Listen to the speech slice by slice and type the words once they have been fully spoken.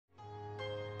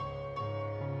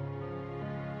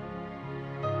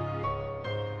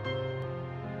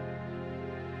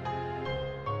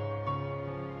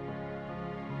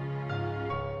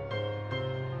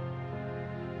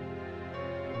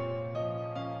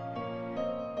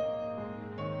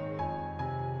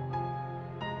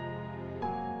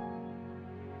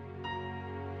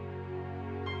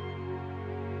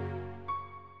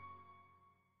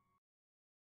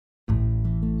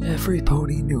Every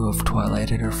pony knew of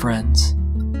Twilight and her friends,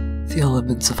 the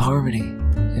elements of harmony,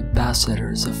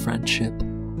 ambassadors of friendship,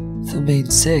 the main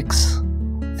six.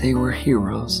 They were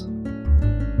heroes.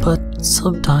 But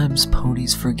sometimes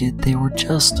ponies forget they were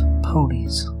just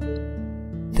ponies.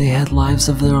 They had lives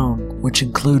of their own, which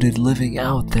included living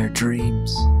out their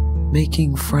dreams,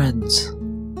 making friends,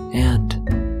 and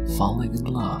falling in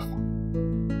love.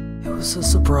 It was a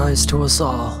surprise to us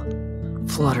all,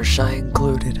 Fluttershy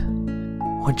included,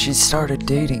 when she started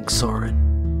dating Soren.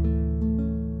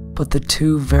 But the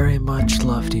two very much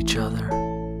loved each other.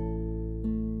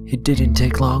 It didn't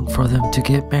take long for them to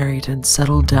get married and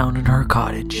settle down in her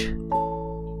cottage.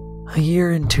 A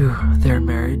year into their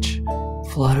marriage,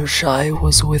 Fluttershy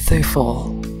was with a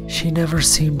foal. She never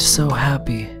seemed so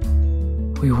happy.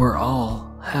 We were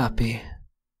all happy.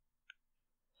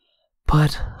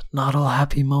 But not all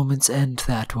happy moments end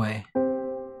that way.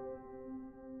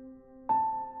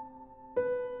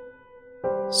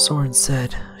 Soren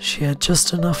said she had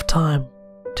just enough time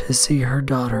to see her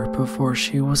daughter before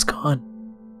she was gone.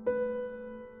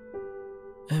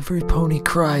 Every pony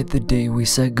cried the day we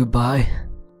said goodbye.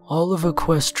 All of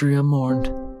Equestria mourned.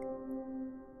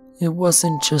 It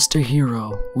wasn't just a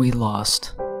hero we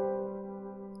lost.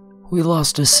 We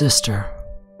lost a sister.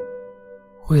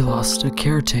 We lost a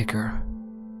caretaker.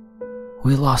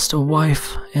 We lost a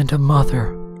wife and a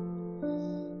mother.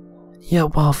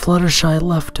 Yet while Fluttershy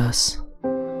left us,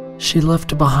 she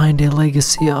left behind a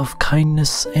legacy of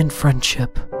kindness and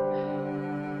friendship,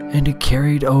 and it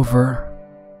carried over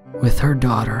with her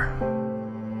daughter.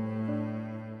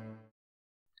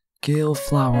 Gale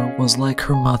Flower was like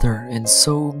her mother in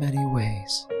so many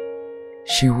ways.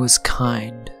 She was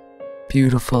kind,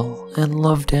 beautiful, and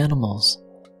loved animals.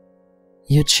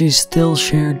 Yet she still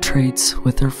shared traits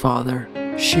with her father.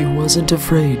 She wasn't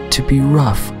afraid to be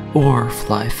rough or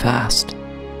fly fast.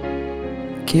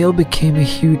 Gale became a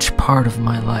huge part of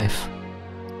my life.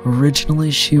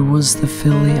 Originally, she was the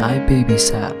filly I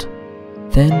babysat.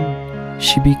 Then,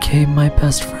 she became my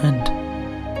best friend,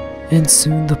 and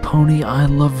soon the pony I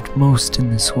loved most in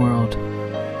this world.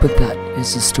 But that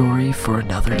is a story for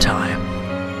another time.